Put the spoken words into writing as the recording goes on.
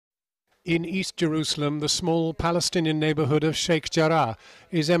In East Jerusalem, the small Palestinian neighborhood of Sheikh Jarrah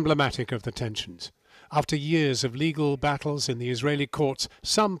is emblematic of the tensions. After years of legal battles in the Israeli courts,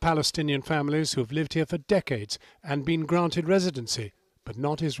 some Palestinian families who have lived here for decades and been granted residency, but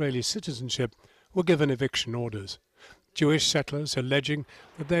not Israeli citizenship, were given eviction orders. Jewish settlers alleging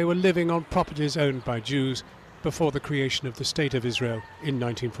that they were living on properties owned by Jews before the creation of the State of Israel in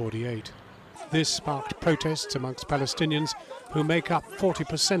 1948. This sparked protests amongst Palestinians who make up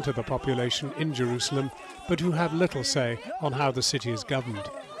 40% of the population in Jerusalem, but who have little say on how the city is governed.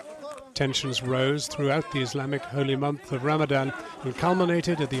 Tensions rose throughout the Islamic holy month of Ramadan and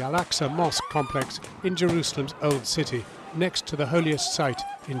culminated at the Al-Aqsa Mosque complex in Jerusalem's Old City, next to the holiest site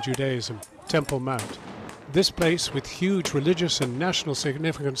in Judaism, Temple Mount. This place, with huge religious and national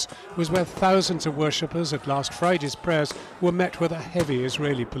significance, was where thousands of worshippers at last Friday's prayers were met with a heavy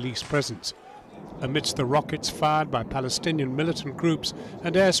Israeli police presence. Amidst the rockets fired by Palestinian militant groups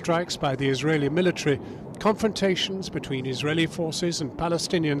and airstrikes by the Israeli military, confrontations between Israeli forces and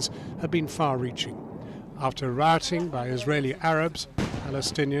Palestinians have been far-reaching. After rioting by Israeli Arabs,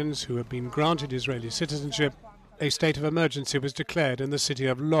 Palestinians who have been granted Israeli citizenship, a state of emergency was declared in the city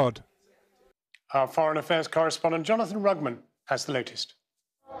of Lod. Our Foreign Affairs correspondent Jonathan Rugman has the latest.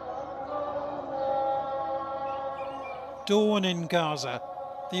 Dawn in Gaza,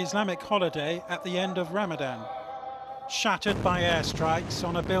 the Islamic holiday at the end of Ramadan, shattered by airstrikes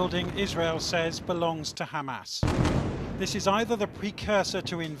on a building Israel says belongs to Hamas. This is either the precursor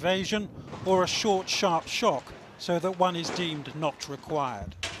to invasion or a short, sharp shock so that one is deemed not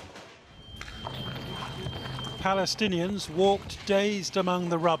required. Palestinians walked dazed among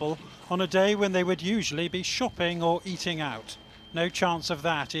the rubble on a day when they would usually be shopping or eating out. No chance of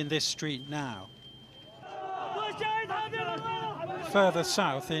that in this street now. Further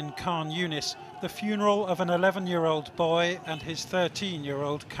south in Khan Yunis, the funeral of an 11-year-old boy and his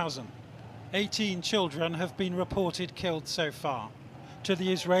 13-year-old cousin. 18 children have been reported killed so far. To the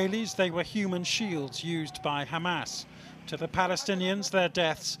Israelis, they were human shields used by Hamas. To the Palestinians, their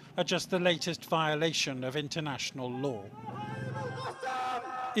deaths are just the latest violation of international law.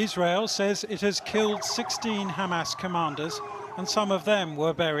 Israel says it has killed 16 Hamas commanders, and some of them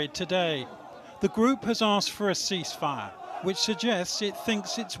were buried today. The group has asked for a ceasefire, which suggests it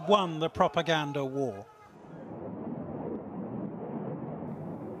thinks it's won the propaganda war.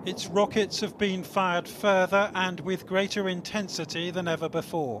 Its rockets have been fired further and with greater intensity than ever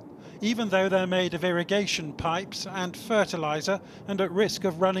before, even though they're made of irrigation pipes and fertilizer and at risk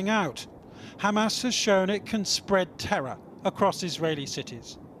of running out. Hamas has shown it can spread terror across Israeli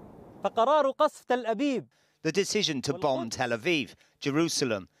cities. The decision to bomb Tel Aviv,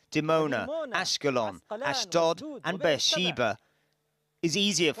 Jerusalem, Dimona, Ashkelon, Ashdod and Beersheba is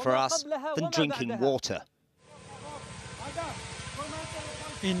easier for us than drinking water.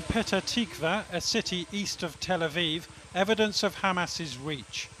 In Petah Tikva, a city east of Tel Aviv, evidence of Hamas's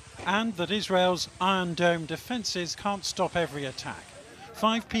reach, and that Israel's Iron Dome defences can't stop every attack.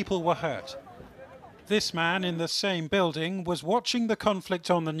 5 people were hurt. This man in the same building was watching the conflict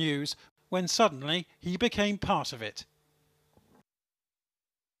on the news when suddenly he became part of it.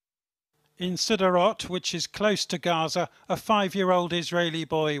 In Sderot, which is close to Gaza, a 5-year-old Israeli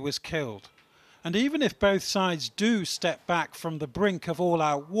boy was killed. And even if both sides do step back from the brink of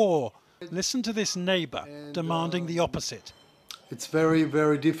all-out war, listen to this neighbor demanding the opposite. It's very,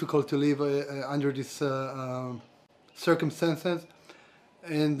 very difficult to live under these circumstances.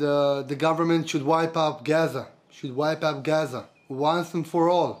 And the government should wipe out Gaza, once and for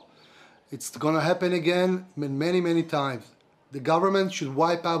all. It's going to happen again many, many times. The government should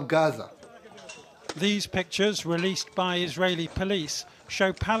wipe out Gaza. These pictures, released by Israeli police,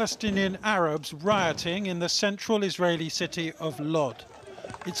 show Palestinian Arabs rioting in the central Israeli city of Lod.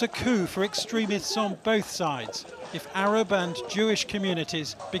 It's a coup for extremists on both sides if Arab and Jewish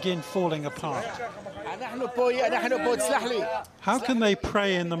communities begin falling apart. How can they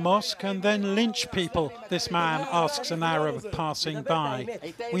pray in the mosque and then lynch people? This man asks an Arab passing by.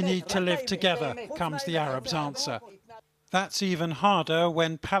 We need to live together, comes the Arab's answer. That's even harder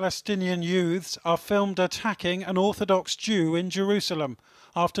when Palestinian youths are filmed attacking an Orthodox Jew in Jerusalem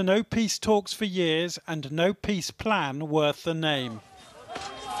after no peace talks for years and no peace plan worth the name.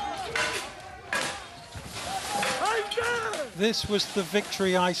 This was the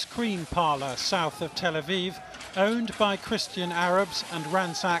Victory Ice Cream Parlour south of Tel Aviv, owned by Christian Arabs and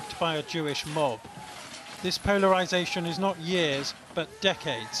ransacked by a Jewish mob. This polarisation is not years, but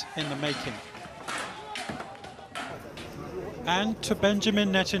decades in the making. And to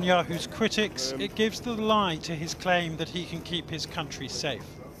Benjamin Netanyahu's critics, it gives the lie to his claim that he can keep his country safe.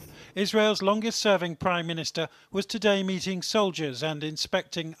 Israel's longest-serving Prime Minister was today meeting soldiers and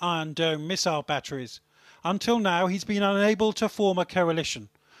inspecting Iron Dome missile batteries. Until now, he's been unable to form a coalition.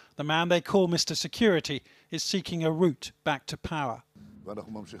 The man they call Mr. Security is seeking a route back to power.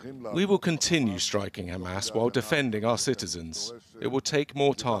 We will continue striking Hamas while defending our citizens. It will take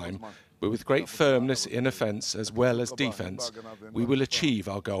more time, but with great firmness in offence as well as defence, we will achieve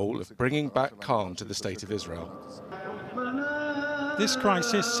our goal of bringing back calm to the State of Israel. This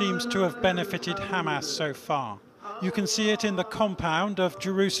crisis seems to have benefited Hamas so far. You can see it in the compound of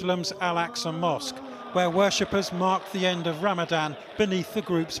Jerusalem's Al-Aqsa Mosque, where worshippers marked the end of Ramadan beneath the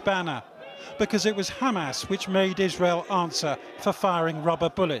group's banner. Because it was Hamas which made Israel answer for firing rubber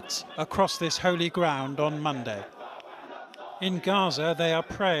bullets across this holy ground on Monday. In Gaza, they are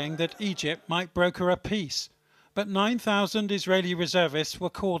praying that Egypt might broker a peace. But 9,000 Israeli reservists were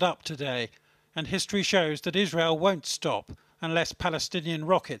called up today, and history shows that Israel won't stop unless Palestinian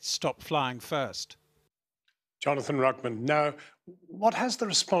rockets stop flying first. Jonathan Rugman. Now, what has the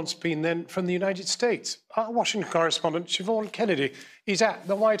response been then from the United States? Our Washington correspondent, Siobhan Kennedy, is at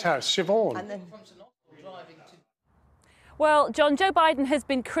the White House. Siobhan. Well, John, Joe Biden has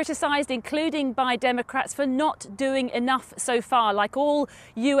been criticised, including by Democrats, for not doing enough so far. Like all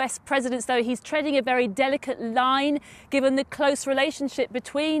US presidents, though, he's treading a very delicate line, given the close relationship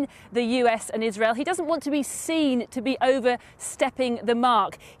between the US and Israel. He doesn't want to be seen to be overstepping the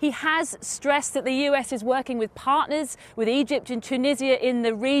mark. He has stressed that the US is working with partners, with Egypt and Tunisia in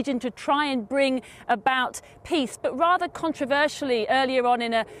the region, to try and bring about peace. But rather controversially, earlier on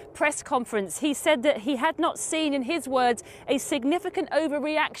in a press conference, he said that he had not seen, in his words, a significant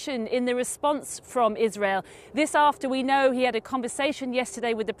overreaction in the response from Israel. This after we know he had a conversation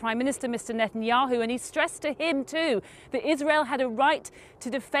yesterday with the Prime Minister, Mr. Netanyahu, and he stressed to him too that Israel had a right to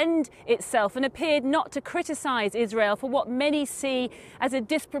defend itself and appeared not to criticise Israel for what many see as a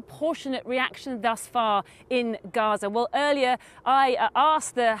disproportionate reaction thus far in Gaza. Well, earlier I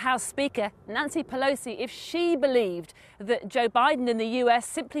asked the House Speaker, Nancy Pelosi, if she believed that Joe Biden in the US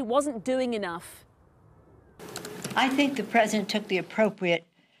simply wasn't doing enough. I think the president took the appropriate,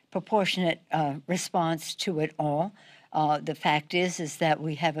 proportionate response to it all. The fact is that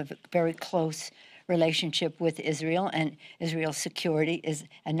we have a very close relationship with Israel, and Israel's security is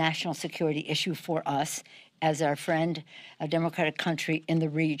a national security issue for us as our friend, a democratic country in the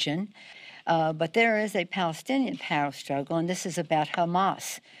region. But there is a Palestinian power struggle, and this is about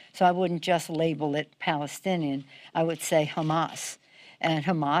Hamas. So I wouldn't just label it Palestinian. I would say Hamas. And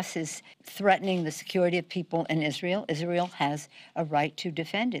Hamas is threatening the security of people in Israel. Israel has a right to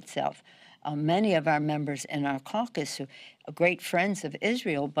defend itself. Many of our members in our caucus are great friends of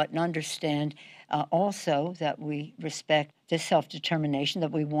Israel, but understand also that we respect the self-determination,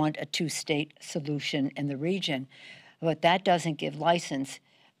 that we want a two-state solution in the region. But that doesn't give license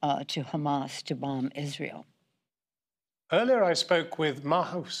to Hamas to bomb Israel. Earlier I spoke with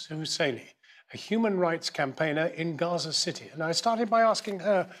Maha Husseini, a human rights campaigner in Gaza City, and I started by asking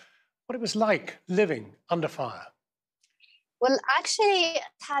her what it was like living under fire. Well, actually, it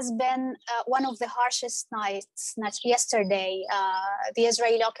has been one of the harshest nights. Yesterday, the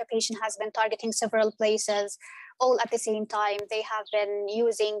Israeli occupation has been targeting several places all at the same time. They have been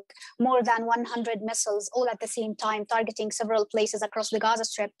using more than 100 missiles all at the same time, targeting several places across the Gaza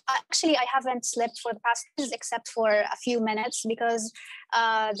Strip. Actually, I haven't slept for the past days except for a few minutes because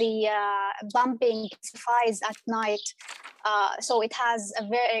the bombing intensifies at night. So it has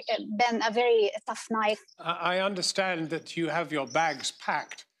been a very tough night. I understand that you have your bags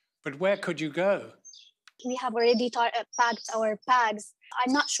packed, but where could you go? We have already packed our bags.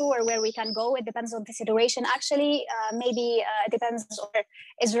 I'm not sure where we can go. It depends on the situation. Actually, maybe it depends on where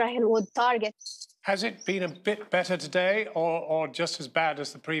Israel would target. Has it been a bit better today or just as bad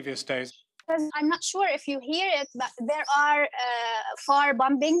as the previous days? I'm not sure if you hear it, but there are far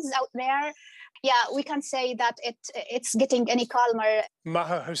bombings out there. Yeah, we can say that it's getting any calmer.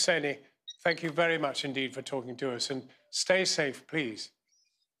 Maha Husseini, thank you very much indeed for talking to us, and stay safe, please.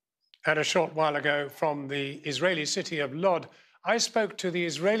 And a short while ago from the Israeli city of Lod, I spoke to the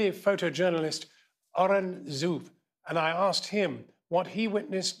Israeli photojournalist Oren Zuv, and I asked him what he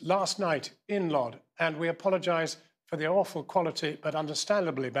witnessed last night in Lod, and we apologize for the awful quality, but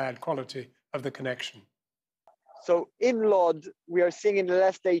understandably bad quality of the connection. So in Lod, we are seeing in the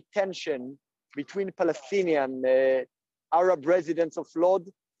last day tension between Palestinian Arab residents of Lod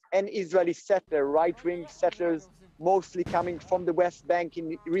and Israeli settlers, right-wing settlers, mostly coming from the West Bank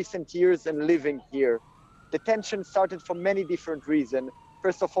in recent years and living here. The tension started for many different reasons.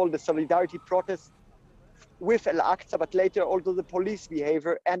 First of all, the solidarity protests with Al-Aqsa, but later also the police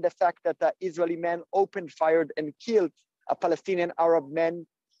behavior and the fact that the Israeli men opened fire and killed a Palestinian Arab man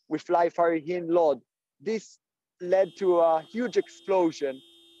with live fire here in Lod. This led to a huge explosion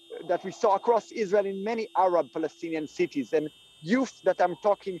that we saw across Israel in many Arab Palestinian cities. And youth that I'm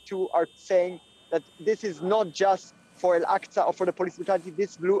talking to are saying that this is not just for Al-Aqsa or for the police brutality.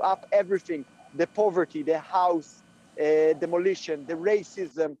 This blew up everything: the poverty, the house demolition, the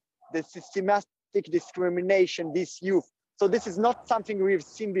racism, the systematic discrimination, this youth. So this is not something we've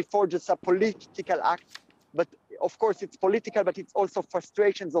seen before, just a political act. But of course, it's political, but it's also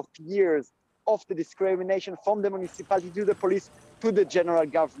frustrations of years of the discrimination from the municipality to the police to the general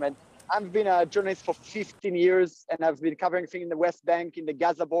government. I've been a journalist for 15 years, and I've been covering things in the West Bank, in the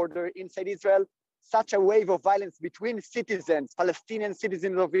Gaza border, inside Israel. Such a wave of violence between citizens, Palestinian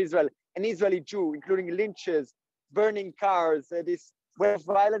citizens of Israel, and Israeli Jews, including lynches, burning cars, this wave of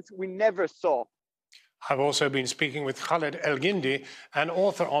violence we never saw. I've also been speaking with Khaled El-Gindi, an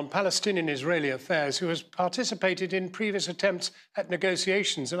author on Palestinian-Israeli affairs who has participated in previous attempts at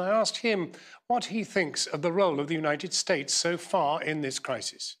negotiations. And I asked him what he thinks of the role of the United States so far in this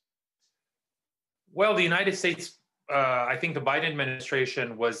crisis. Well, the United States, I think the Biden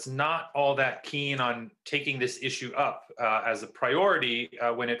administration was not all that keen on taking this issue up as a priority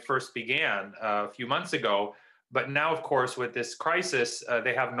when it first began a few months ago. But now, of course, with this crisis,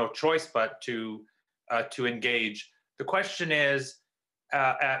 they have no choice but to engage. The question is,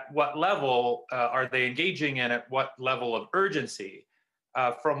 at what level are they engaging and at what level of urgency?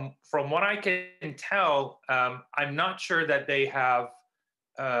 From what I can tell, I'm not sure that they have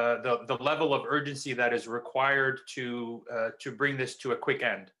the level of urgency that is required to bring this to a quick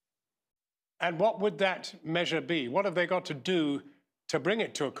end. And what would that measure be? What have they got to do to bring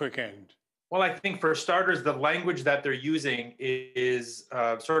it to a quick end? Well, I think for starters, the language that they're using is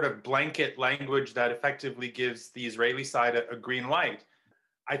sort of blanket language that effectively gives the Israeli side a green light.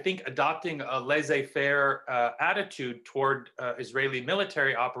 I think adopting a laissez-faire attitude toward Israeli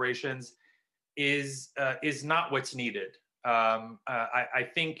military operations is not what's needed. I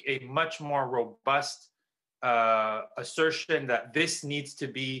think a much more robust assertion that this needs to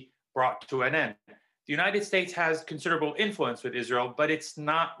be brought to an end. The United States has considerable influence with Israel, but it's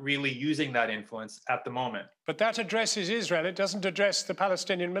not really using that influence at the moment. But that addresses Israel. It doesn't address the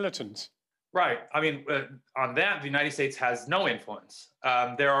Palestinian militants. Right. I mean, on that, the United States has no influence.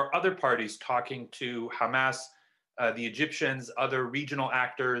 There are other parties talking to Hamas, the Egyptians, other regional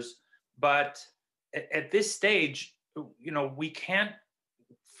actors. But at this stage, you know, we can't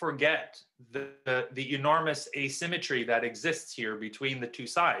forget the enormous asymmetry that exists here between the two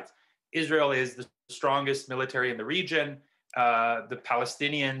sides. Israel is the strongest military in the region. The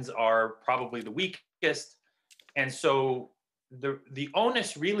Palestinians are probably the weakest. And so the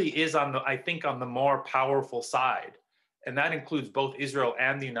onus really is on I think on the more powerful side. And that includes both Israel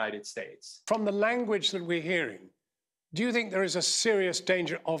and the United States. From the language that we're hearing, do you think there is a serious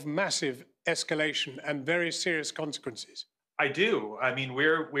danger of massive escalation and very serious consequences? I do. I mean,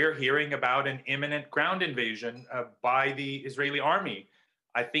 we're hearing about an imminent ground invasion by the Israeli army.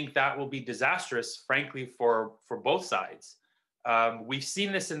 I think that will be disastrous, frankly, for both sides. We've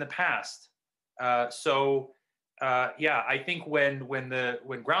seen this in the past. Yeah, I think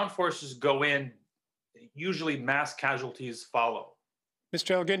when ground forces go in, usually mass casualties follow.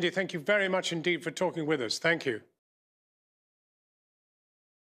 Mr. El-Gindi, thank you very much indeed for talking with us. Thank you.